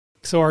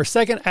So our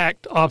second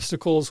act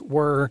obstacles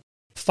were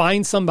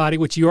find somebody,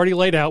 which you already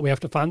laid out. We have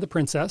to find the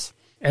princess,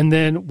 and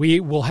then we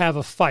will have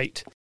a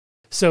fight.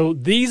 So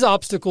these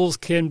obstacles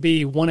can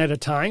be one at a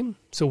time.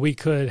 So we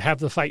could have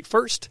the fight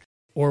first,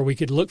 or we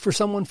could look for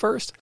someone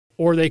first,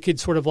 or they could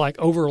sort of like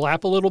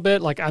overlap a little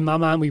bit. Like in my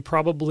mind, we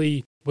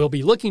probably will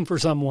be looking for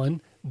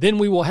someone, then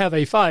we will have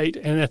a fight,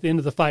 and at the end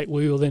of the fight,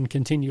 we will then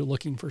continue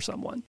looking for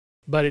someone.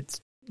 But it's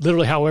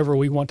literally however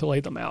we want to lay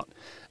them out.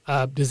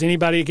 Does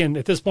anybody, again,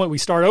 at this point, we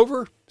start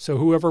over. So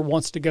whoever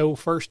wants to go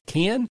first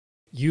can.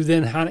 You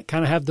then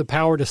kind of have the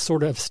power to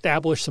sort of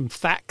establish some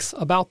facts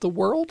about the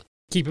world.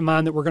 Keep in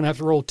mind that we're going to have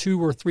to roll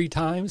 2 or 3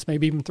 times,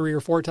 maybe even 3 or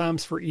 4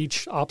 times for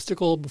each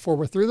obstacle before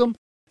we're through them.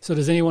 So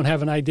does anyone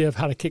have an idea of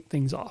how to kick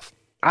things off?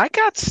 I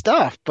got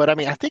stuff, but I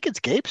mean, I think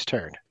it's Gabe's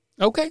turn.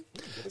 Okay.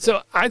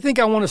 So I think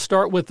I want to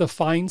start with the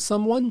find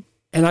someone.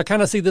 And I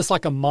kind of see this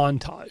like a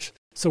montage.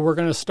 So we're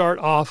going to start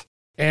off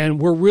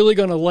and we're really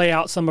going to lay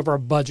out some of our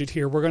budget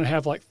here. We're going to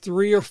have like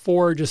 3 or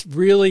 4 just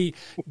really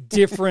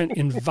different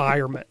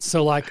environments.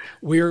 So like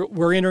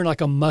we're entering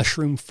like a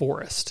mushroom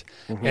forest.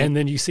 Mm-hmm. And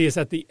then you see us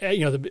at the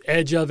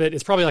edge of it.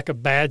 It's probably like a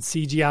bad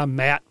CGI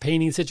matte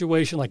painting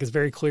situation. Like it's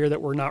very clear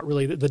that we're not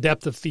really, the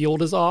depth of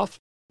field is off.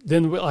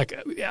 Then like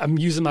I'm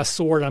using my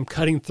sword, I'm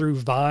cutting through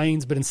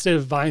vines, but instead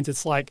of vines,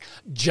 it's like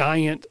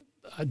giant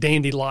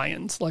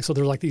dandelions. Like, so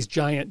there's like these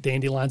giant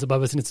dandelions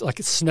above us and it's like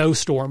a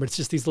snowstorm, but it's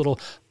just these little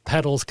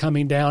petals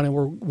coming down and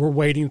we're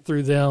wading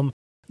through them.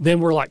 Then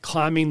we're like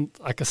climbing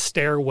like a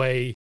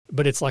stairway,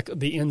 but it's like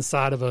the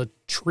inside of a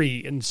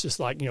tree and it's just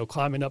like,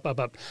 climbing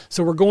up.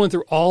 So we're going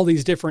through all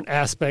these different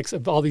aspects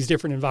of all these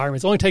different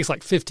environments. It only takes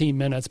like 15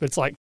 minutes, but it's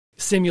like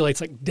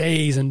simulates like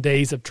days and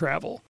days of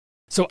travel.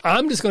 So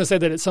I'm just going to say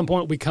that at some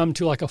point we come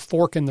to like a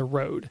fork in the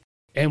road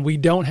and we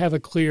don't have a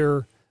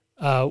clear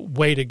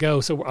way to go.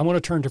 So I want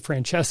to turn to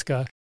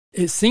Francesca.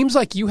 It seems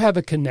like you have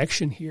a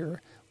connection here.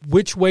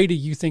 Which way do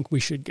you think we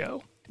should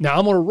go? Now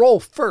I'm going to roll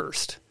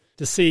first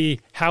to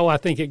see how I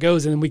think it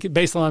goes. And then we could,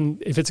 based on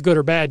if it's good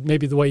or bad,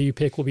 maybe the way you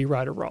pick will be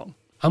right or wrong.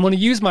 I'm going to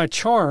use my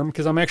charm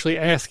because I'm actually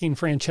asking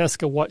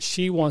Francesca what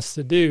she wants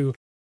to do,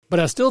 but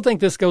I still think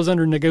this goes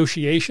under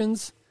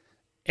negotiations.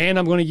 And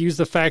I'm going to use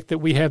the fact that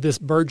we have this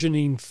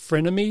burgeoning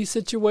frenemy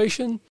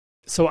situation.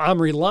 So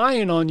I'm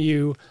relying on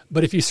you,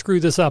 but if you screw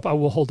this up, I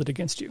will hold it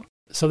against you.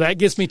 So that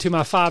gets me to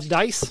my 5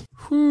 dice.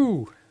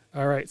 Whew.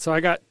 All right. So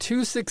I got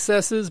 2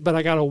 successes, but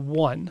I got a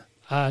 1.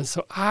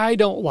 So I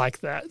don't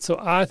like that. So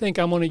I think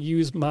I'm going to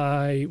use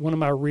one of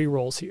my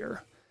rerolls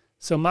here.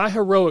 So my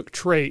heroic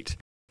trait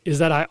is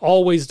that I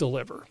always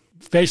deliver.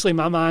 Basically, in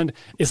my mind,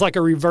 it's like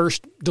a reverse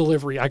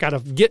delivery. I got to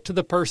get to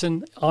the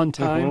person on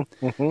time.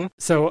 Mm-hmm.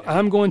 So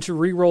I'm going to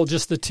re-roll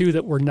just the 2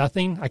 that were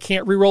nothing. I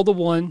can't re-roll the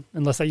 1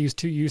 unless I use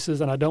 2 uses,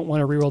 and I don't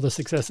want to re-roll the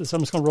successes. So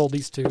I'm just going to roll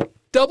these 2.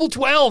 Double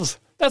 12s!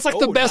 That's like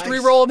the best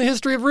re-roll in the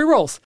history of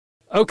re-rolls.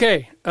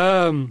 Okay,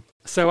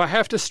 so I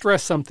have to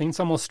stress something.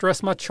 So I'm going to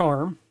stress my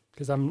charm,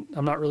 because I'm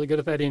not really good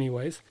at that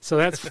anyways. So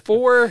that's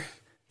 4.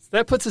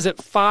 That puts us at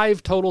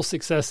 5 total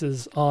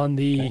successes on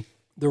the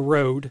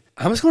road.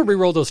 I'm just going to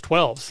re-roll those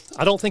 12s.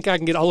 I don't think I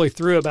can get all the way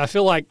through it, but I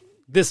feel like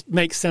this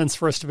makes sense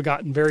for us to have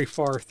gotten very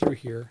far through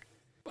here.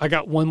 I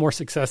got 1 more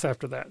success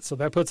after that. So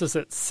that puts us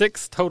at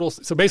 6 total.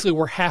 So basically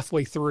we're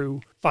halfway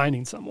through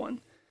finding someone.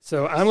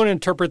 So I'm going to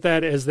interpret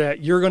that as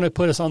that you're going to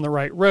put us on the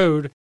right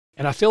road.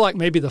 And I feel like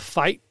maybe the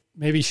fight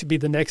should be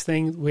the next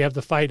thing. We have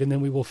the fight and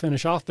then we will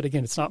finish off. But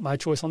again, it's not my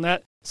choice on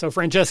that. So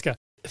Francesca,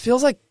 it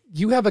feels like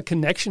you have a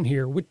connection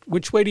here.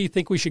 Which way do you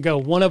think we should go?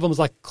 One of them is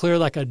like clear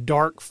like a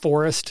dark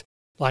forest.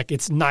 Like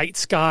it's night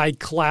sky,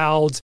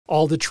 clouds,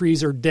 all the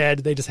trees are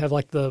dead. They just have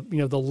like the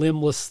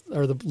limbless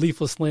or the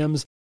leafless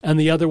limbs. And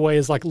the other way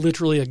is like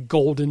literally a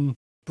golden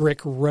brick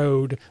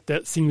road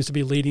that seems to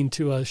be leading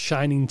to a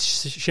shining,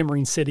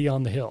 shimmering city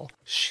on the hill.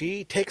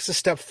 She takes a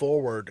step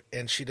forward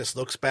and she just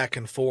looks back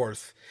and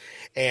forth.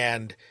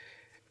 And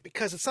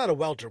because it's not a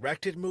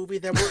well-directed movie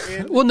that we're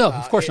in. Well, no,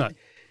 of course not.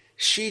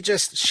 She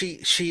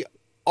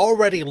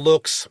already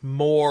looks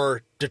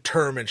more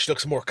determined. She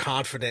looks more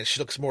confident. She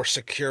looks more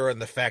secure in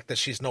the fact that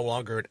she's no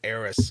longer an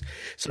heiress.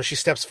 So she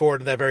steps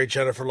forward in that very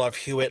Jennifer Love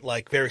Hewitt,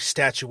 like very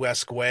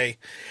statuesque way.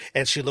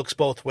 And she looks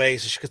both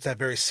ways. And she gets that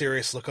very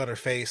serious look on her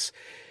face.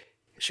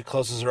 She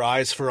closes her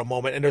eyes for a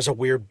moment, and there's a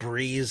weird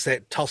breeze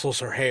that tussles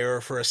her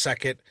hair for a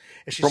second.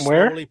 And she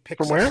slowly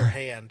picks up her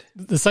hand.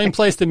 The same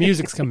place the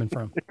music's coming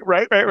from.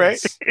 Right.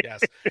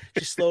 Yes.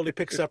 She slowly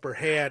picks up her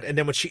hand, and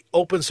then when she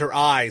opens her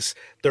eyes,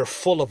 they're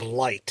full of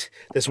light,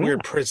 this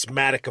weird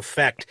prismatic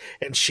effect,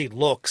 and she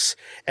looks.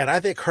 And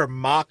I think her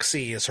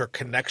moxie is her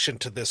connection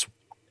to this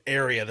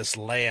area, this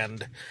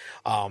land.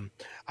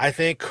 I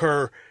think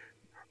her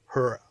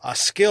a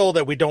skill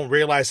that we don't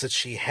realize that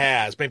she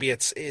has. Maybe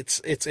it's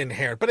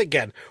inherent. But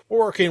again, we're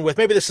working with,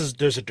 maybe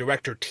there's a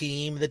director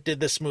team that did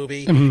this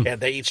movie, and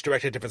they each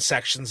directed different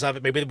sections of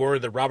it. Maybe we're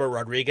the Robert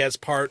Rodriguez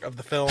part of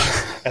the film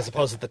as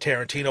opposed to the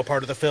Tarantino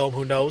part of the film.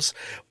 Who knows?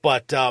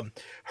 But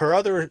her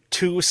other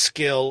 2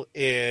 skill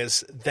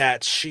is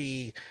that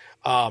she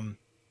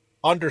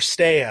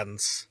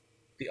understands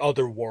the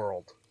other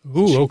world.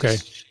 Ooh, okay.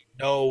 She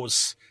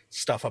knows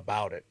stuff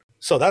about it.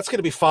 So that's going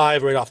to be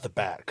 5 right off the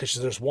bat, because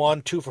there's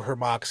 1, 2 for her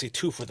moxie,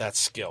 2 for that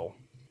skill.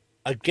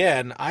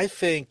 Again, I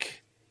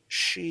think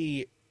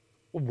she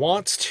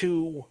wants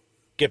to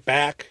get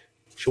back.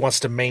 She wants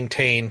to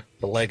maintain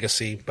the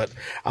legacy, but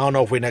I don't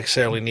know if we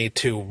necessarily need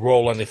to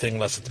roll anything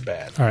unless it's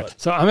bad. All right.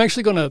 So I'm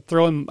actually going to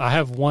throw in, I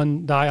have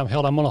 1 die I'm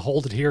held. I'm going to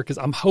hold it here because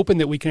I'm hoping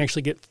that we can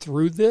actually get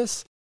through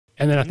this.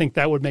 And then I think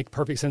that would make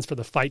perfect sense for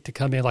the fight to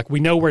come in. Like, we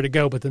know where to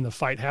go, but then the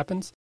fight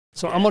happens.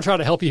 So I'm going to try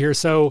to help you here.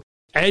 So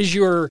as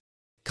you're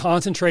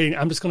concentrating,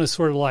 I'm just going to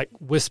sort of like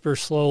whisper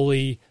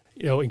slowly,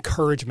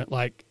 encouragement,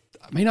 like,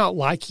 I may not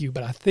like you,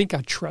 but I think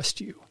I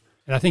trust you.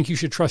 And I think you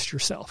should trust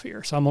yourself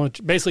here. So I'm going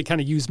to basically kind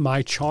of use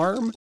my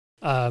charm,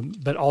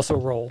 but also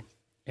roll.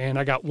 And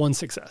I got 1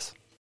 success.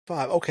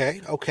 5.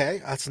 Okay.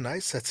 That's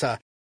nice. That's a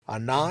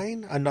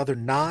 9, another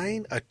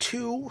 9, a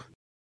 2,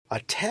 a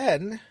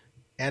 10,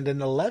 and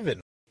an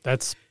 11.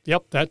 That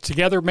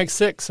together makes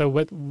 6. So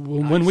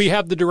when we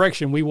have the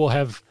direction, we will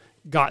have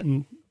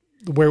gotten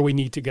where we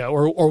need to go,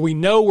 or we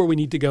know where we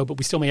need to go, but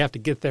we still may have to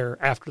get there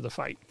after the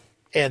fight.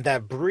 And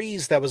that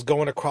breeze that was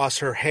going across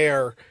her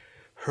hair,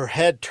 her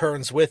head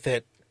turns with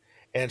it,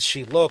 and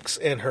she looks,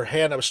 and her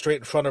hand that was straight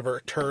in front of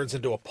her turns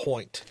into a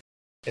point,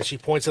 and she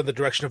points in the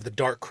direction of the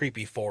dark,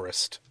 creepy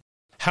forest.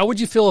 How would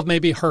you feel if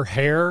maybe her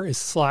hair is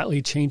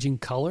slightly changing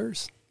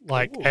colors?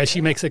 Like, as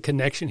she makes a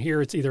connection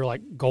here, it's either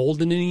like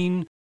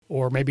goldening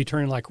or maybe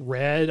turning like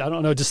red. I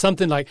don't know, just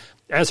something like,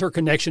 as her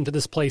connection to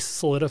this place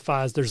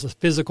solidifies, there's a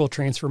physical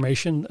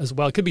transformation as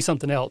well. It could be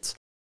something else,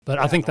 but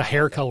I think the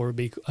hair color would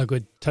be a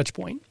good touch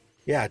point.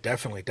 Yeah,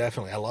 definitely.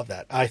 I love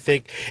that. I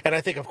think,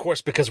 of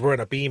course, because we're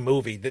in a B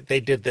movie, that they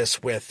did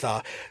this with,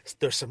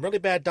 there's some really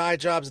bad dye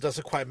jobs. It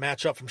doesn't quite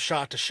match up from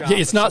shot to shot. Yeah,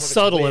 it's not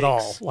subtle at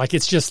all. Like,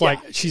 it's just like,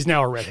 she's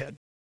now a redhead.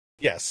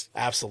 Yes,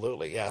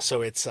 absolutely. Yeah.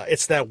 So it's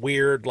that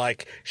weird,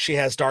 like, she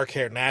has dark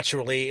hair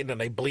naturally, and then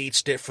they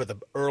bleached it for the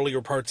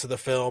earlier parts of the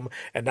film,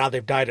 and now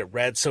they've dyed it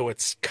red. So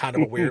it's kind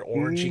of a weird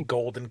orangey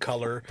golden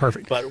color.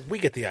 Perfect. But we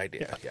get the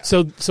idea. Yeah.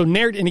 So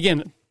narrative, and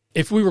again,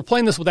 if we were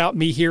playing this without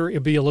me here,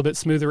 it'd be a little bit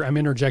smoother. I'm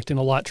interjecting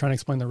a lot trying to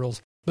explain the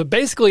rules. But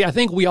basically, I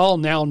think we all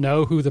now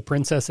know who the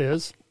princess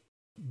is,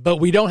 but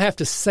we don't have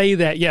to say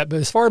that yet. But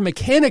as far as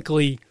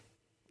mechanically,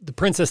 the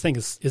princess thing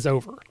is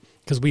over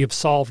because we have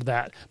solved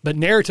that. But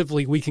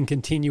narratively, we can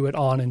continue it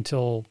on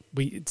until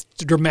it's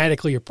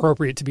dramatically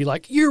appropriate to be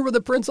like, you were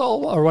the prince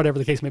all, or whatever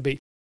the case may be.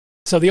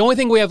 So the only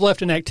thing we have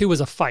left in Act 2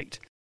 is a fight.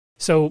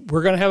 So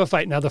we're going to have a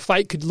fight. Now, the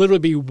fight could literally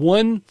be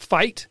one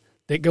fight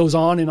that goes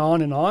on and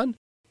on and on.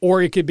 Or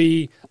it could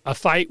be a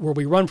fight where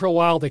we run for a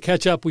while, they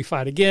catch up, we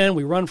fight again,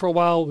 we run for a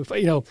while.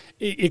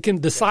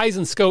 The size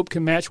and scope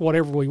can match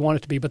whatever we want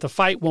it to be, but the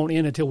fight won't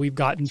end until we've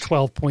gotten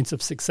 12 points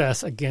of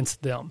success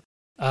against them.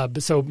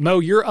 So Mo,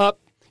 you're up.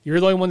 You're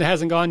the only one that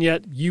hasn't gone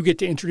yet. You get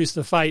to introduce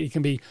the fight. It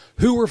can be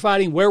who we're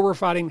fighting, where we're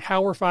fighting,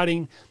 how we're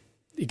fighting.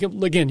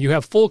 Again, you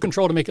have full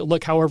control to make it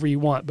look however you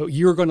want, but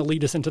you're going to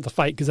lead us into the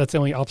fight because that's the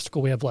only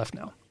obstacle we have left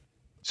now.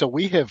 So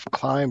we have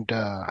climbed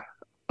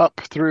up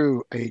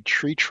through a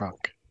tree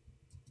trunk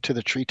to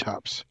the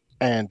treetops,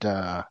 and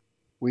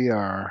we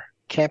are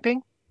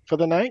camping for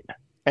the night.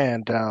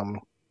 And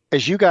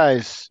as you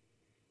guys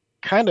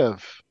kind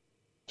of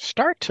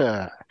start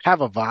to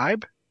have a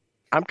vibe,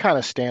 I'm kind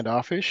of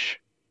standoffish,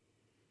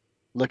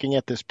 looking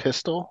at this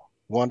pistol,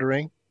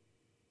 wondering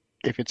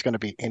if it's going to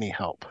be any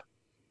help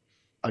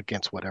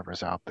against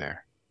whatever's out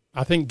there.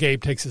 I think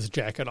Gabe takes his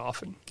jacket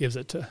off and gives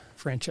it to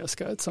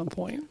Francesca at some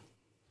point.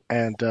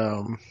 And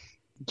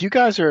you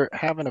guys are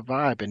having a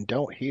vibe and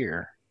don't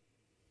hear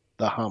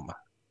the hum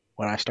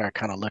when I start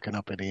kind of looking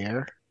up in the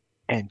air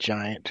and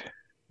giant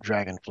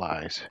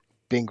dragonflies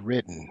being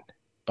ridden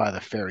by the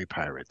fairy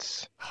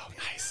pirates. Oh,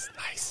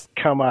 nice.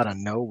 Come out of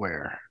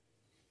nowhere.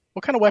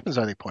 What kind of weapons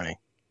are they pointing?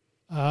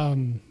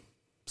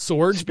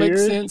 Swords make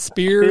sense.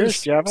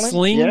 Spears,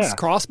 slings,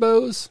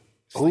 crossbows.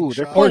 Ooh,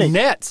 they're or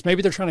nets.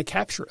 Maybe they're trying to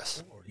capture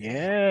us.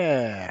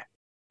 Yeah.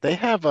 They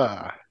have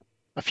a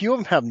few of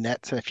them have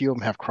nets and a few of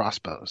them have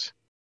crossbows.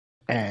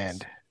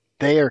 And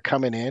they are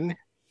coming in.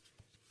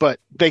 But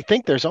they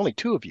think there's only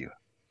 2 of you.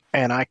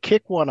 And I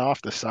kick one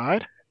off the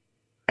side,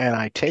 and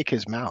I take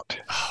his mount.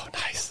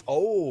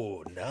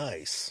 Oh,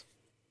 nice.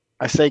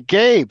 I say,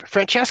 Gabe,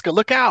 Francesca,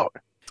 look out.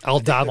 I'll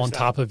dive on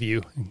top of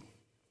you.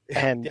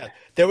 And yeah,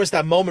 there was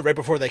that moment right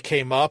before they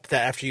came up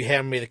that after you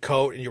handed me the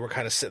coat and you were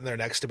kind of sitting there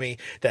next to me,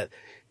 that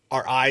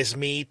our eyes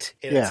meet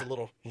and it's a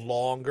little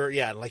longer.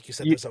 Yeah, and like you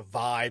said, there's a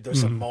vibe,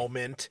 there's a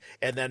moment.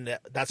 And then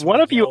that's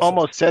one of you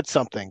almost said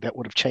something that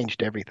would have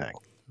changed everything.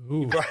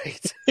 Ooh.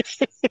 Right.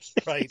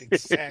 Right,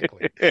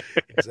 exactly.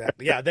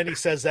 Yeah, then he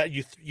says that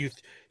you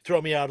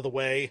throw me out of the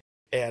way,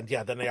 and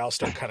then they all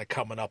start kind of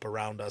coming up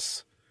around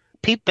us.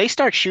 They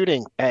start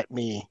shooting at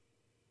me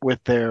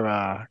with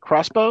their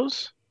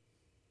crossbows,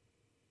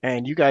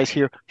 and you guys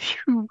hear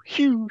hew,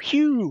 hew,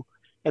 hew,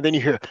 and then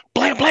you hear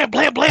blam, blam,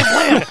 blam, blam,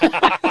 blam.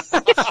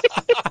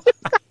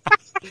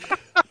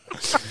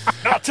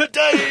 Not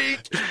today!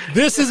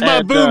 This is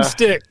my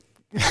boomstick.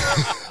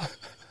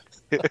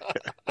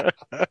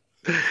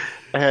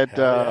 And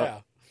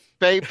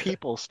Fae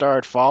people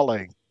start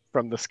falling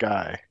from the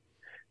sky,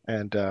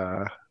 and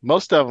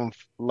most of them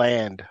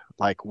land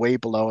like way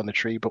below in the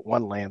tree, but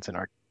one lands in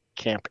our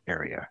camp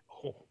area,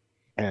 Oh.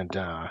 and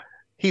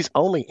he's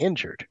only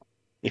injured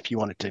if you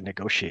wanted to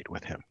negotiate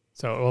with him.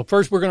 So, well,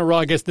 first we're going to roll.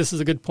 I guess this is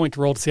a good point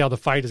to roll to see how the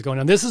fight is going.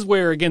 And this is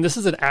where, again, this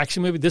is an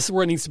action movie. This is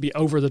where it needs to be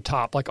over the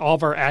top. Like all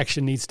of our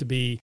action needs to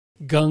be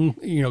gun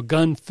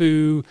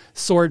fu,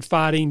 sword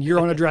fighting. You're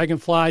on a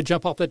dragonfly,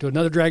 jump off that to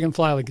another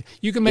dragonfly. Like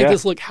you can make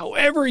this look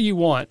however you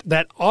want.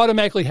 That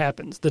automatically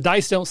happens. The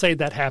dice don't say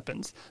that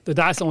happens. The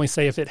dice only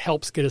say if it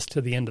helps get us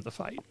to the end of the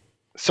fight.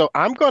 So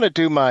I'm going to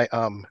do my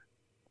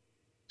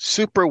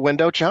super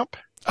window jump.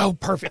 Oh,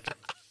 perfect.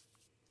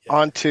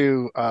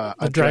 Onto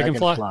a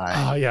dragonfly.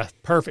 Oh, yeah,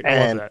 perfect. I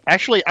And love that.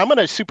 actually, I'm going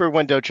to super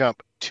window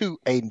jump to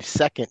a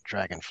second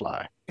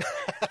dragonfly.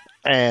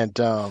 And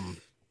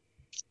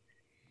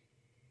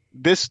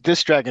this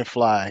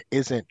dragonfly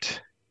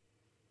isn't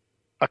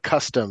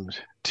accustomed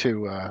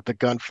to the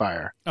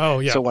gunfire. Oh,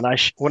 yeah. So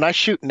when I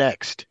shoot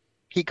next,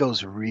 he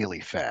goes really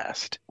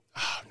fast.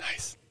 Oh,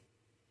 nice.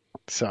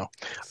 So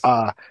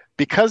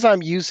because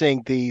I'm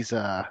using these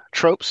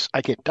tropes,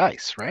 I get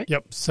dice, right?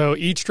 Yep. So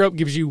each trope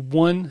gives you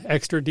one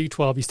extra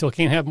D12. You still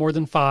can't have more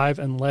than 5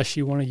 unless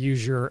you want to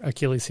use your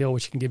Achilles heel,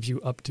 which can give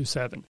you up to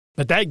 7.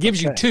 But that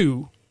gives you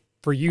 2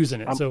 for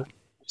using it.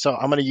 So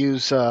I'm going to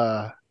use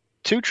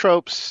 2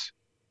 tropes.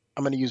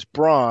 I'm going to use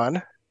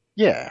brawn.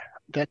 Yeah,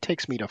 that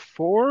takes me to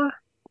 4.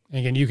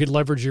 Again, you could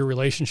leverage your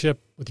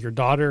relationship with your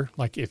daughter.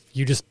 Like if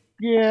you just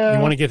you Yeah.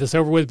 want to get this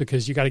over with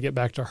because you got to get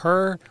back to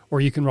her,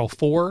 or you can roll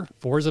 4.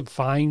 4 is a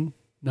fine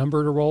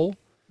number to roll.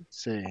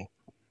 Let's see.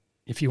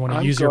 If you want to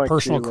I'm use your going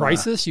personal to,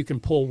 crisis, you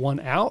can pull 1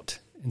 out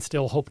and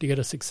still hope to get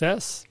a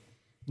success.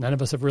 None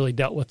of us have really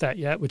dealt with that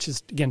yet, which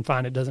is, again,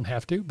 fine. It doesn't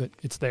have to, but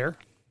it's there.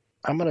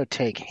 I'm going to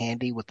take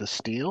handy with the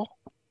steel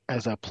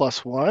as a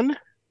 +1,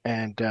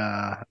 and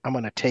I'm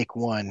going to take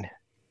 1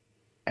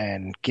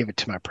 and give it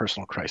to my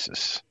personal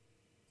crisis.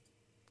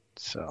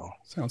 So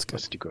Sounds good.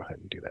 let's go ahead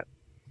and do that.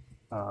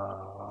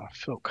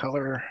 Fill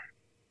color,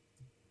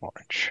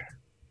 orange.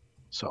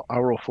 So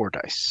I'll roll 4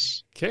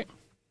 dice. Okay.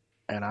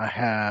 And I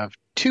have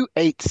 2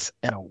 8s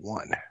and a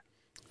 1.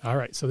 All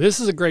right. So this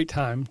is a great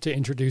time to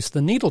introduce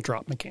the needle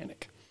drop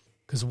mechanic.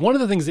 Because one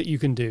of the things that you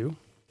can do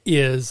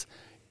is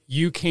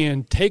you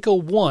can take a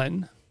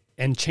 1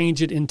 and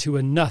change it into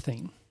a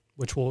nothing,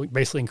 which will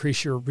basically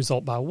increase your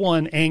result by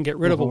 1 and get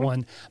rid of a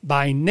 1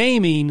 by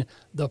naming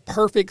the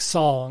perfect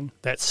song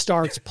that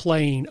starts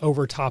playing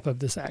over top of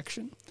this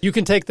action. You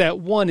can take that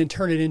 1 and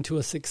turn it into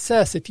a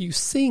success if you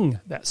sing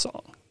that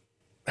song.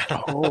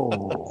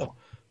 Oh.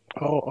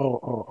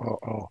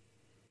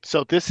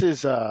 So this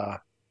is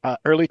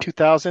early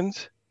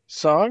 2000s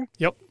song?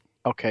 Yep.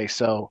 Okay,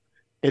 so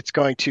it's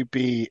going to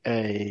be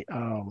a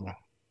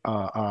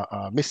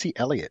Missy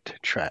Elliott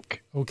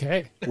track,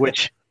 Okay.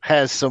 which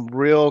has some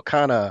real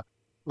kind of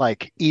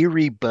like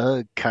eerie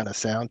bug kind of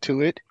sound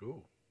to it.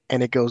 Ooh.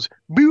 And it goes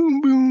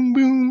boom, boom,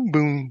 boom,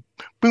 boom,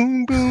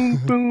 boom, boom,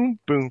 boom,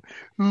 boom.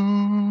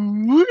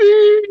 Ooh,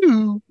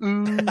 ooh,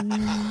 ooh,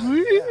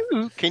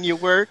 ooh. Can you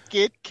work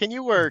it? Can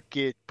you work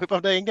it? Put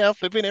my thing down,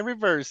 flip it, and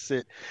reverse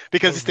it.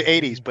 Because it's the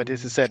 80s, but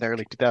this is set in the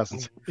early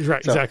 2000s.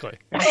 Right, So- exactly.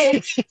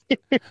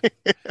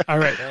 All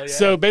right. Hell yeah.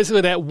 So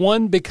basically that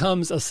 1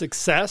 becomes a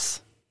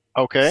success.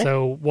 Okay.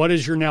 So what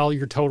is your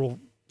total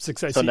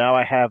success? So now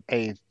I have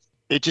it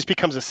just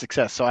becomes a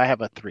success. So I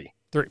have a 3.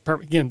 3.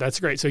 Perfect. Again, that's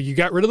great. So you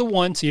got rid of the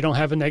 1, so you don't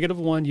have a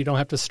 -1. You don't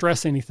have to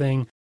stress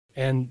anything.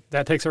 And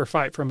that takes our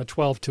fight from a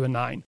 12 to a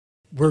 9.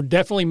 We're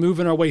definitely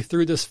moving our way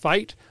through this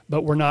fight,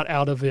 but we're not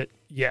out of it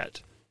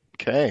yet.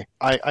 Okay.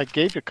 I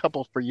gave you a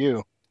couple for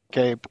you,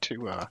 Gabe,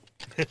 to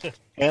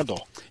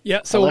handle. Yeah.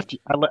 I So left you,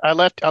 I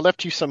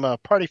left you some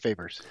party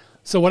favors.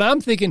 So what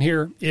I'm thinking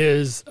here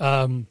is,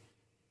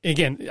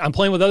 again, I'm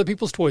playing with other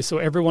people's toys, so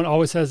everyone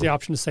always has the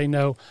option to say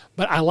no.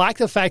 But I like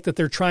the fact that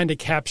they're trying to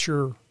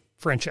capture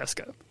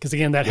Francesca, because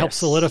again, that helps Yes.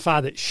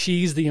 solidify that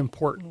she's the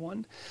important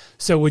one.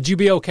 So would you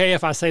be okay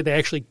if I say they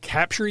actually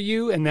capture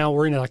you, and now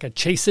we're in like a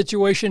chase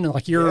situation, and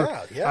like you're, Yeah, all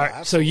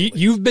right, so absolutely.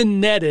 you've been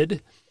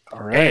netted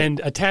All right.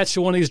 and attached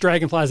to one of these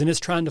dragonflies, and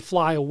it's trying to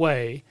fly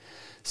away.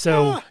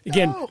 So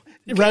again, no.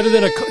 rather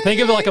than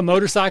think of it like a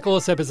motorcycle,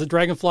 except it's a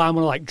dragonfly, I'm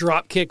going to like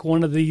drop kick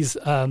one of these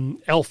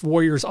elf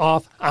warriors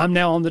off. I'm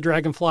now on the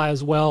dragonfly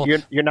as well.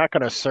 You're not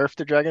going to surf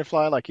the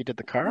dragonfly like you did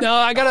the car? No,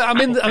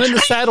 I'm in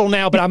the saddle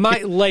now, but I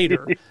might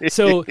later.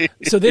 So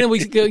then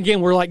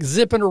we're like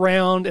zipping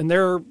around, and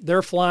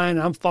they're flying,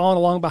 and I'm following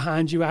along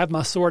behind you. I have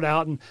my sword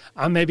out, and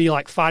I'm maybe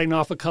like fighting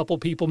off a couple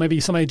people. Maybe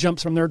somebody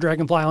jumps from their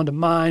dragonfly onto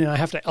mine, and I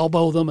have to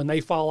elbow them, and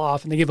they fall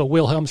off, and they give a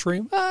Wilhelm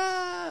scream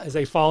as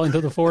they fall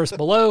into the forest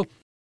below.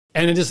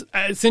 And it just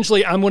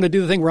essentially, I'm going to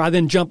do the thing where I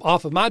then jump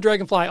off of my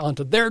dragonfly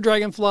onto their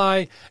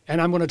dragonfly,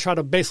 and I'm going to try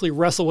to basically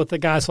wrestle with the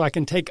guy so I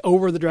can take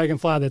over the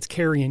dragonfly that's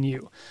carrying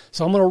you.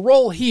 So I'm going to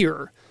roll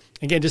here.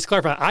 Again, just to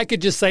clarify, I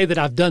could just say that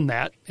I've done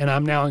that, and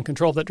I'm now in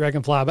control of that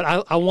dragonfly, but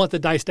I want the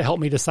dice to help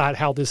me decide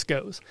how this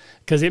goes,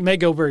 because it may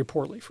go very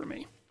poorly for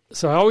me.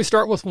 So I always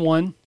start with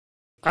 1.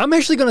 I'm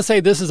actually going to say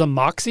this is a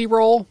moxie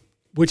roll,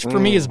 which for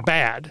me is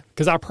bad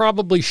because I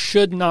probably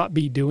should not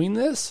be doing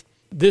this.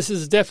 This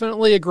is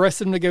definitely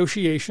aggressive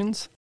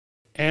negotiations.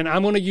 And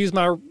I'm going to use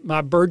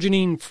my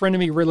burgeoning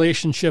frenemy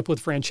relationship with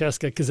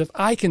Francesca because if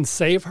I can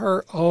save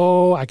her,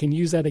 I can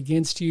use that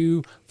against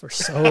you for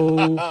so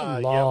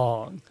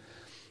long.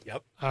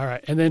 Yep. All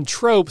right. And then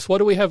tropes. What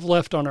do we have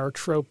left on our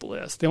trope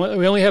list? We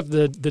only have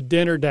the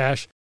dinner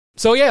dash.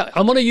 So, yeah,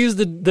 I'm going to use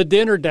the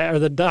dinner dash or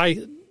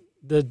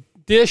the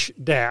dish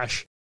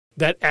dash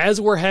that as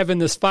we're having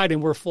this fight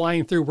and we're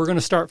flying through, we're going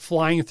to start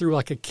flying through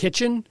like a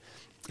kitchen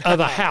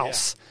of a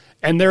house. Yeah.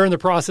 And they're in the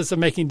process of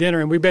making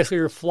dinner, and we basically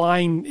are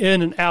flying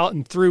in and out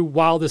and through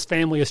while this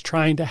family is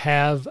trying to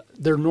have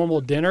their normal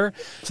dinner.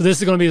 So this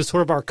is going to be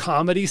sort of our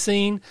comedy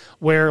scene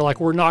where, like,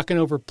 we're knocking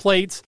over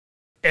plates,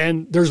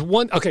 and there's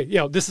one – okay,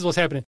 this is what's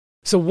happening.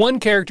 So one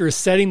character is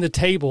setting the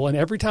table, and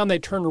every time they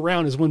turn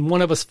around is when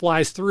one of us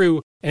flies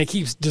through, and it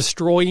keeps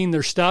destroying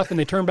their stuff, and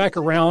they turn back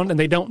around, and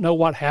they don't know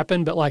what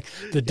happened, but, like,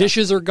 the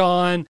dishes are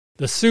gone,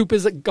 the soup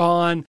is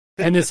gone.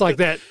 And it's like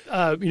that,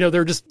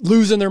 they're just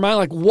losing their mind.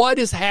 Like, what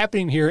is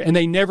happening here? And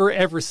they never,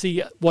 ever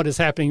see what is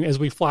happening as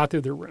we fly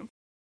through their room.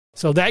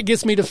 So that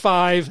gets me to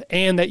 5,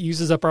 and that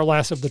uses up our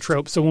last of the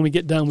tropes. So when we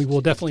get done, we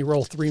will definitely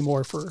roll 3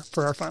 more for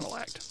our final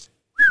act.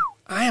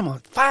 I am on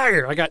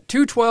fire. I got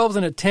 2 12s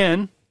and a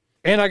 10,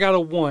 and I got a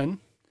 1.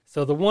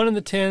 So the 1 and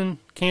the 10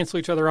 cancel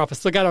each other off. I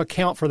still got to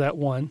account for that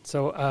 1.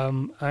 So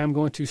I am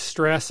going to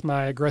stress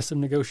my aggressive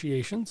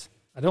negotiations.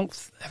 Have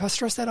I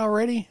stressed that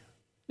already?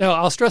 No,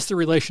 I'll stress the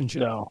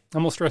relationship. No.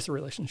 I'm going to stress the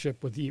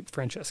relationship with you,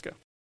 Francesca.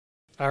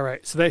 All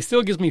right, so that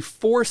still gives me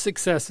 4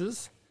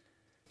 successes.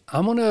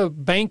 I'm going to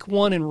bank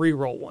 1 and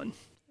re-roll 1,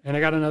 and I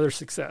got another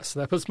success. So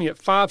that puts me at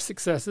 5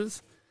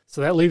 successes.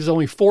 So that leaves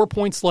only 4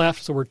 points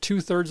left, so we're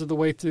 2/3 of the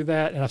way through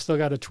that, and I've still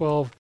got a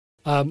 12.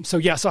 So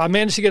I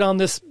managed to get on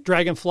this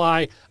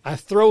dragonfly. I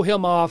throw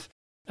him off.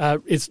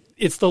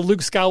 It's the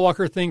Luke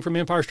Skywalker thing from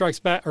Empire Strikes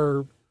Back,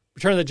 or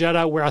Return of the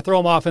Jedi, where I throw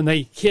them off and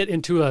they hit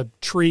into a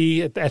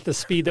tree at the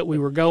speed that we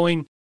were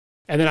going.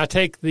 And then I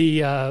take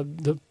the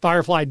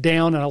Firefly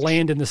down and I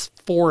land in this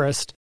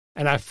forest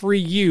and I free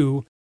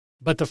you.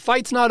 But the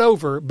fight's not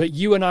over, but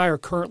you and I are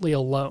currently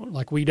alone.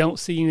 Like, we don't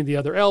see any of the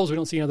other elves. We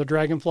don't see any other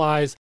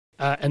dragonflies.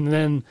 And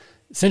then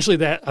essentially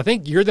I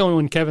think you're the only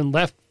one, Kevin,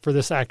 left for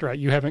this act, right?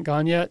 You haven't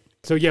gone yet.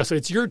 So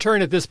it's your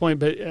turn at this point,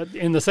 but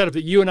in the setup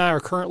that you and I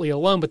are currently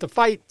alone, but the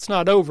fight's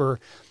not over.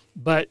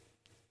 But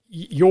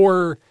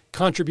your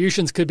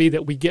contributions could be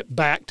that we get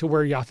back to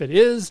where Yaphet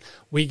is,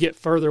 we get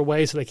further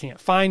away so they can't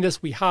find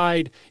us, we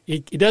hide.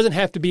 It doesn't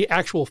have to be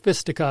actual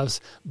fisticuffs,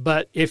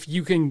 but if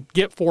you can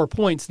get 4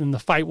 points, then the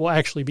fight will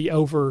actually be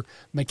over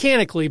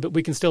mechanically, but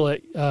we can still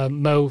let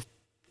Mo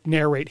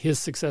narrate his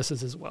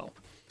successes as well.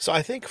 So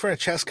I think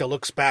Francesca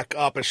looks back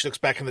up, and she looks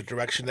back in the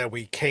direction that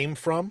we came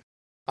from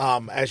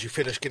as you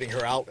finish getting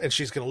her out, and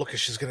she's going to look and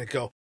she's going to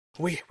go,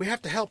 we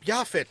have to help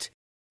Yaphet.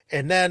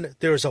 And then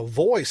there's a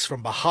voice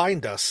from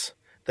behind us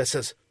that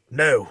says,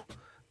 "No,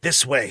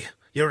 this way.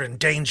 You're in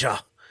danger."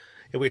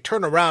 And we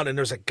turn around, and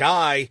there's a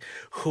guy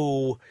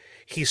who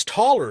he's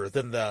taller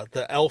than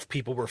the elf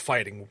people we're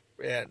fighting,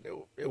 and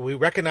we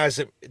recognize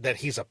that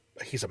he's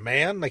a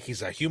man, like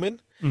he's a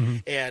human. Mm-hmm.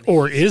 And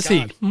or is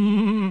he?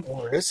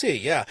 Or is he?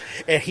 Yeah.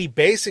 And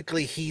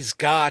he's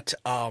got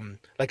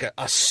like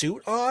a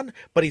suit on,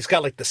 but he's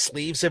got like the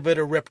sleeves of it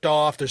are ripped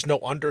off. There's no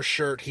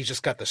undershirt. He's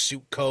just got the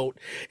suit coat,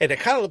 and it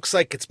kind of looks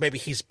like it's maybe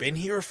he's been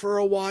here for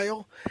a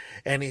while.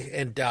 And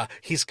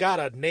he's got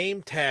a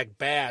name tag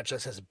badge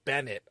that says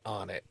Bennett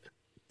on it.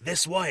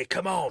 This way,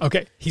 come on.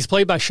 Okay, he's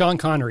played by Sean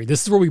Connery.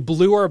 This is where we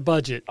blew our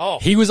budget. Oh,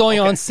 he was only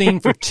on scene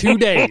for 2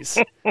 days,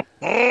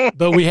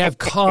 but we have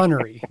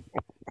Connery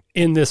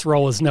in this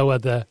role as Noah,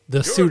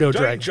 the pseudo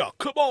dragon.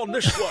 Come on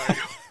this way.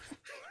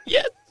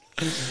 Yeah.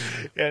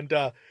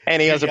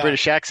 And he has a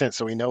British accent,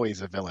 so we know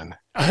he's a villain.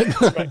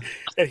 Right.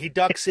 And he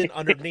ducks in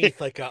underneath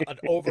like an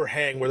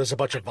overhang where there's a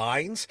bunch of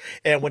vines,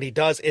 and when he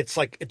does, it's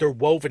like they're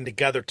woven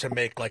together to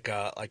make like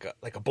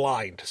a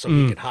blind, so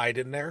he can hide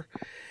in there.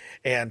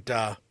 And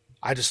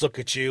I just look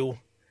at you,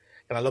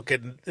 and I look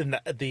at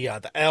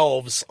the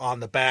elves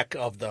on the back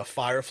of the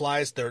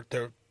fireflies.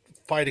 They're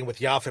fighting with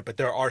Yaphet, but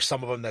there are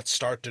some of them that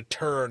start to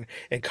turn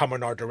and come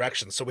in our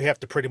direction. So we have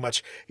to pretty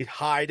much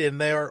hide in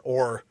there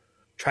or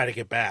try to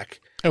get back.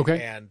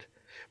 Okay. And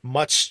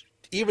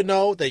even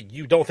though that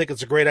you don't think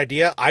it's a great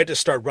idea, I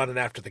just start running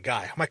after the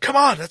guy. I'm like, "Come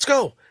on, let's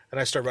go!" And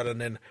I start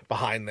running in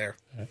behind there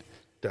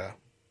to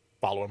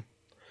follow him.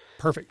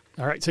 Perfect.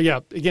 All right. So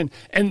again,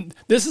 and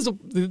this is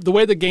the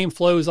way the game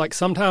flows. Like,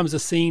 sometimes the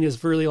scene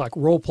is really like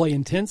role play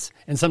intense,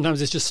 and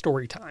sometimes it's just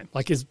story time.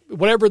 Like, is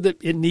whatever that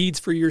it needs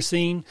for your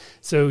scene.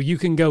 So you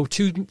can go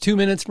 2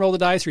 minutes and roll the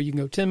dice, or you can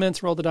go 10 minutes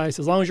and roll the dice.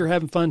 As long as you're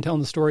having fun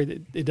telling the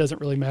story, it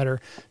doesn't really matter.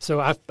 So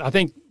I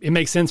think it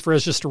makes sense for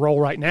us just to roll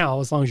right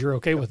now, as long as you're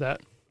okay with that.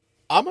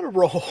 I'm going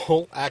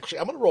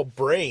to roll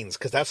brains,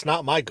 because that's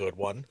not my good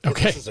one.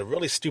 Okay. This is a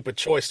really stupid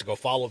choice to go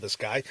follow this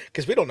guy,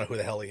 because we don't know who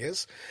the hell he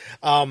is.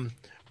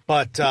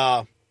 But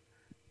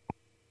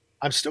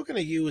I'm still going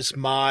to use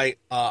my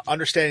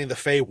understanding the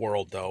Fey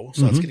world, though.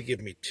 So that's going to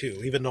give me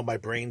 2, even though my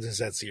brains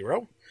is at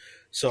 0.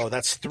 So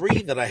that's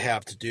 3 that I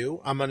have to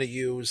do. I'm going to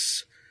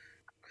use.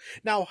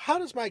 Now, how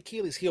does my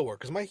Achilles heel work?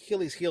 Because my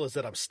Achilles heel is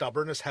that I'm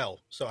stubborn as hell.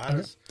 So how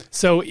does?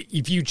 So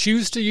if you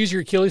choose to use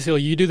your Achilles heel,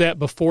 you do that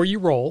before you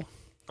roll.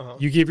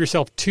 You give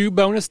yourself 2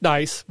 bonus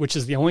dice, which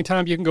is the only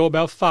time you can go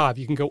above 5.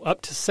 You can go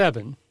up to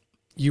 7.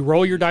 You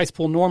roll your dice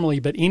pool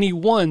normally, but any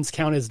ones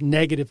count as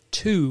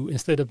 -2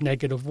 instead of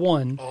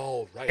 -1.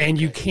 Oh, right.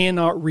 And you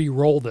cannot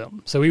re-roll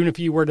them. So even if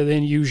you were to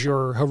then use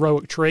your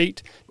heroic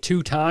trait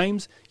 2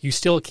 times, you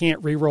still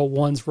can't re-roll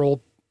ones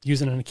rolled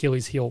using an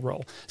Achilles heel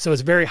roll. So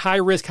it's very high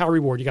risk, high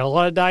reward. You got a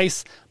lot of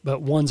dice,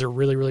 but ones are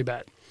really, really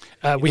bad.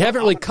 We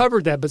haven't really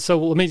covered that, but so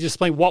let me just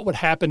explain what would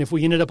happen if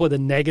we ended up with a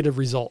negative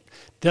result.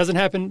 Doesn't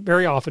happen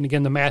very often.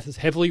 Again, the math is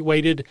heavily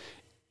weighted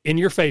in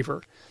your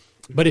favor.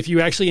 But if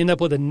you actually end up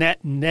with a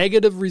net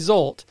negative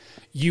result,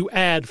 you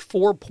add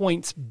 4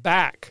 points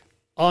back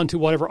onto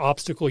whatever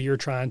obstacle you're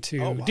trying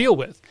to deal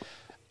with.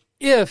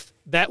 If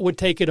that would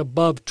take it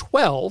above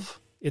 12,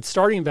 its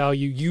starting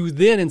value, you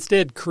then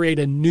instead create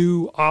a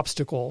new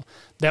obstacle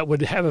that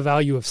would have a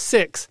value of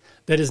 6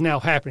 that is now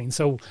happening.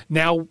 So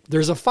now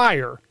there's a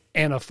fire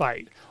and a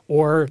fight,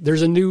 or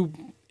there's a new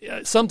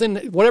something,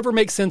 whatever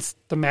makes sense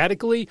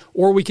thematically,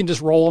 or we can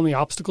just roll on the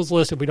obstacles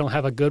list if we don't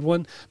have a good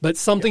one. But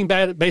something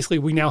bad, basically,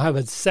 we now have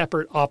a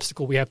separate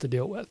obstacle we have to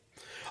deal with.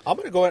 I'm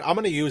going to go in. I'm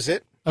going to use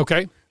it.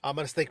 Okay. I'm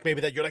going to think maybe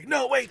that you're like,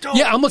 no, wait, don't.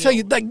 Yeah, I'm going to tell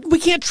you, like, we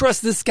can't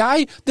trust this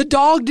guy. The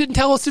dog didn't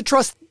tell us to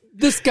trust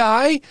this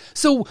guy.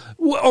 So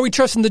are we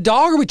trusting the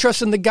dog? Or are we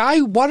trusting the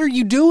guy? What are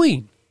you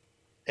doing?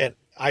 And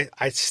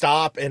I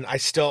stop and I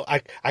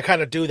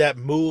kind of do that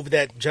move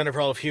that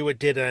Jennifer Love Hewitt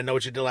did, and I know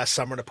what you did last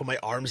summer, to put my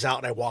arms out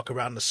and I walk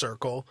around the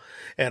circle,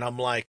 and I'm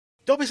like,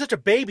 don't be such a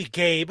baby,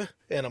 Gabe.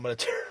 And I'm going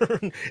to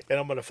turn and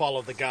I'm going to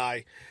follow the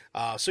guy.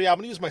 So yeah, I'm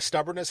going to use my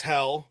stubborn as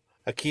hell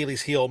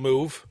Achilles heel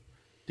move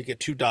to get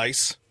 2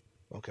 dice.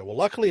 Okay, well,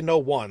 luckily no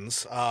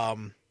ones. I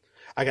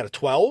got a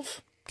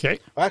 12. Okay.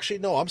 Actually,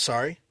 no, I'm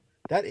sorry.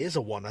 That is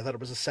a 1. I thought it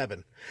was a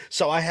 7.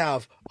 So I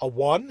have a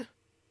 1,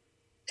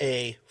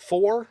 a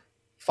 4,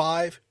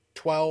 5,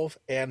 12,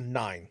 and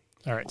 9.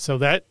 All right. So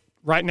that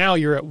right now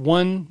you're at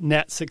 1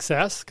 net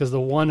success because the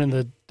 1 and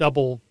the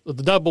double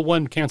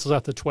 1 cancels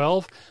out the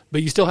 12,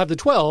 but you still have the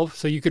 12,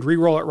 so you could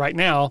re-roll it right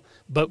now,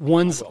 but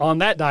ones on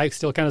that die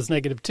still count as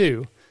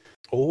 -2.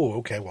 Oh,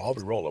 okay. Well, I'll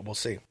re-roll it. We'll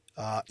see.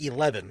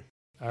 11.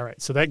 All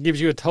right. So that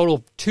gives you a total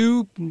of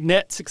 2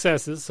 net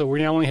successes. So we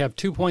now only have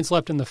 2 points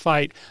left in the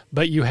fight,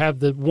 but you have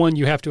the 1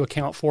 you have to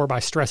account for by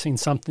stressing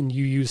something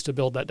you use to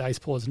build that dice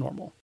pool as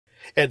normal.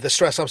 And the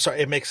stress, I'm sorry,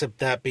 it makes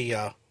that be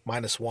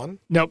 -1?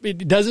 No,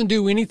 it doesn't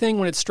do anything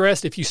when it's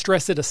stressed. If you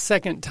stress it a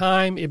second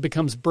time, it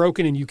becomes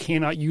broken and you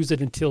cannot use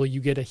it until you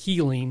get a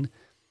healing.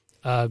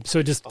 So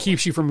it just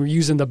keeps you from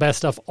using the best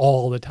stuff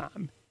all the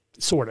time.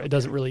 Sort of. It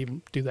doesn't really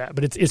even do that.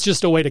 But it's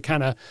just a way to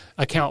kind of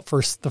account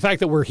for the fact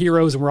that we're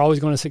heroes and we're always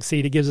going to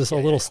succeed. It gives us a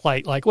little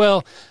slight, like,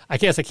 well, I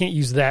guess I can't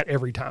use that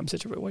every time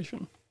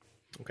situation.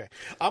 Okay.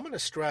 I'm going to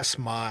stress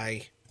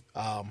my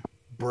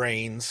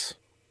brains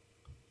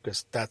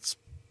because that's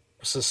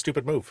a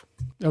stupid move.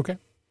 Okay.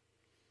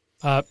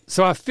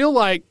 So I feel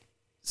like,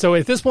 so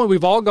at this point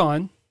we've all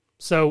gone,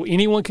 so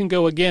anyone can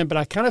go again, but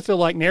I kind of feel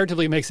like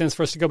narratively it makes sense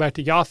for us to go back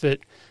to Yaphet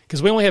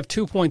because we only have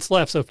 2 points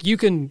left. So if you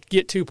can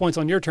get 2 points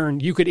on your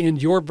turn, you could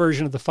end your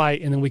version of the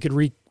fight and then we could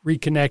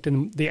reconnect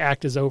and the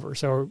act is over.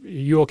 So are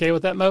you okay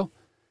with that, Mo?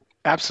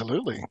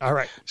 Absolutely. All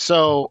right.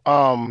 So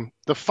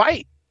the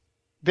fight,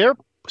 they're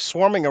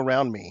swarming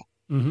around me,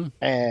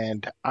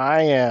 and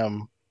I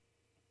am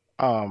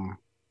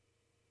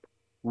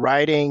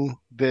riding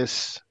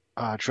this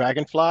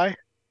dragonfly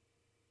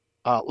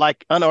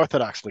like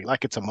unorthodoxly,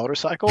 like it's a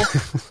motorcycle,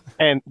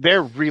 and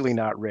they're really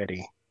not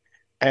ready.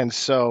 And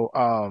so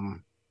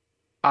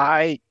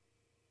I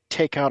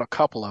take out a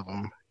couple of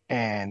them,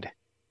 and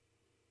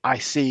I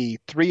see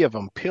 3 of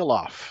them peel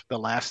off the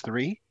last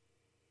 3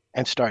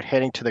 and start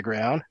heading to the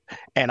ground.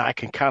 And I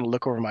can kind of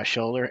look over my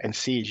shoulder and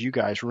see as you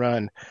guys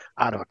run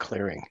out of a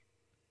clearing.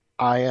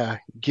 I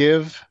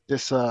give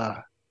this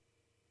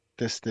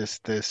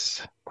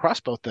this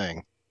crossbow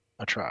thing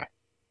a try.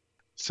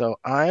 So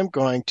I'm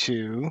going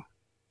to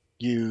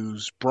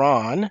use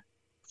Brawn,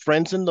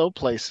 Friends in Low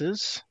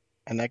Places,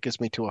 and that gets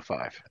me to a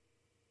 5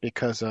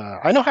 because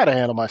I know how to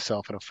handle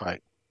myself in a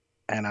fight.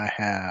 And I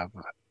have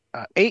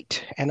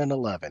 8 and an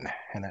 11,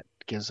 and that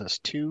gives us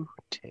 2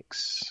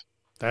 ticks.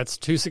 That's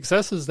 2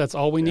 successes. That's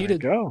all we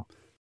needed. There we go.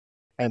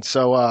 And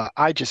so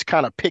I just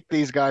kind of pick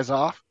these guys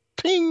off.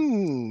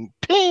 Ping,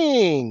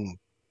 ping.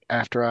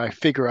 After I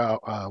figure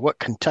out what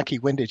Kentucky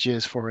windage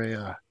is for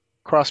a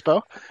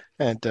crossbow,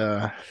 and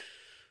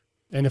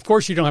of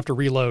course you don't have to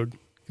reload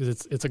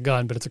because it's a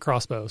gun, but it's a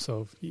crossbow.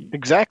 So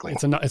exactly,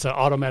 it's an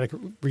automatic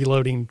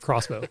reloading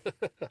crossbow.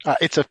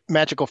 It's a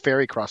magical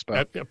fairy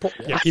crossbow.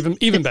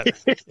 Even better.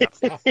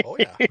 Yeah. Oh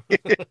yeah,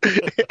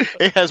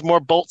 it has more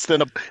bolts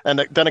than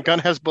a gun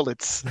has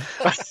bullets.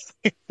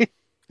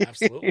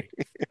 Absolutely.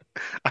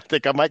 I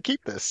think I might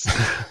keep this.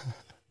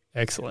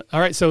 Excellent. All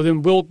right, so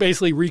then we'll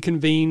basically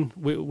reconvene.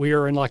 We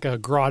are in like a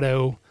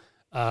grotto.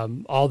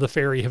 All the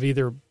fairy have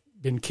either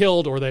been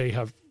killed or they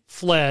have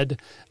fled.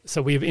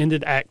 So we have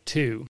ended Act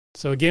 2.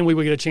 So again, we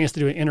would get a chance to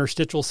do an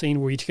interstitial scene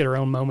where we each get our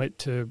own moment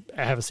to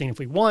have a scene if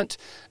we want.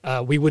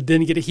 We would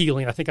then get a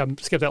healing. I think I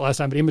skipped that last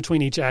time, but in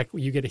between each act,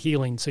 you get a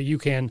healing. So you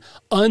can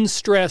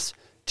unstress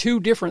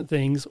 2 different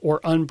things or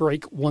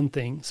unbreak one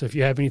thing. So if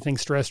you have anything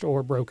stressed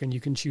or broken,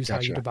 you can choose how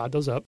you divide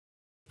those up.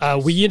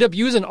 We end up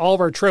using all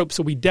of our tropes,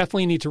 so we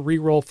definitely need to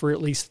re-roll for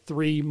at least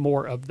 3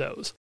 more of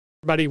those.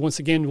 Everybody, once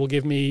again, will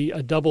give me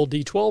a double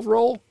D12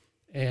 roll,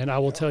 and I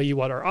will tell you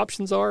what our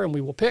options are, and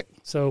we will pick.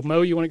 So,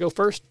 Mo, you want to go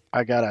first?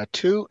 I got a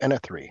 2 and a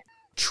 3.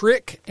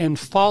 Trick and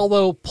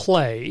follow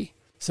play.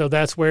 So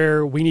that's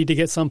where we need to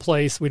get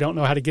someplace. We don't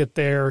know how to get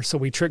there, so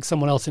we trick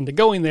someone else into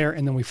going there,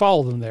 and then we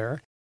follow them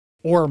there.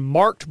 Or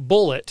marked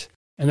bullet,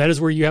 and that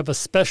is where you have a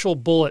special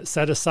bullet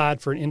set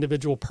aside for an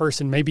individual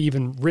person, maybe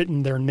even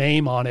written their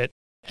name on it,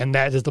 and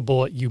that is the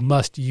bullet you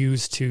must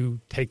use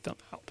to take them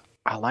out.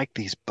 I like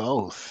these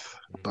both,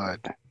 but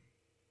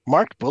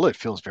marked bullet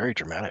feels very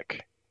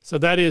dramatic. So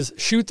that is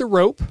shoot the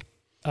rope.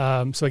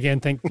 So again,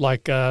 think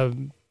like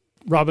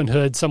Robin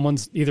Hood,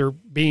 someone's either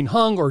being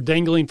hung or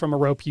dangling from a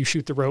rope. You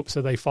shoot the rope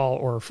so they fall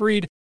or are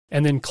freed.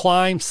 And then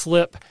climb,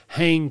 slip,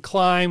 hang,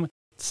 climb.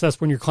 So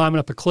that's when you're climbing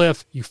up a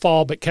cliff, you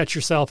fall but catch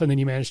yourself, and then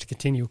you manage to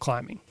continue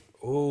climbing.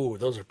 Ooh,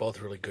 those are both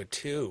really good,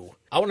 too.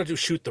 I want to do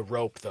shoot the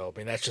rope, though. I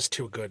mean, that's just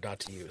too good not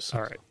to use.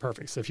 All right,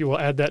 perfect. So if you will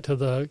add that to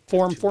the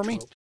form for me.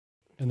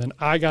 And then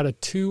I got a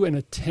 2 and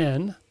a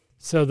 10.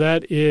 So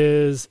that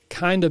is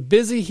kind of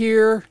busy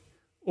here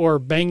or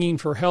banging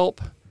for help.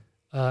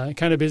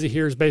 Kind of busy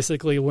here is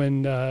basically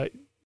when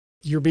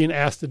you're being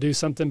asked to do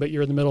something, but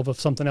you're in the middle of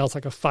something else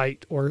like a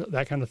fight or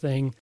that kind of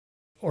thing.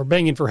 Or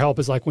banging for help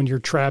is like when you're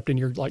trapped and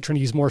you're like trying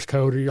to use Morse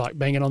code, or you're like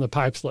banging on the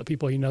pipes to let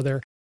people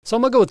they're. So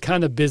I'm going to go with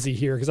kind of busy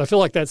here because I feel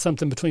like that's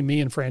something between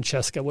me and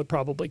Francesca would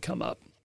probably come up.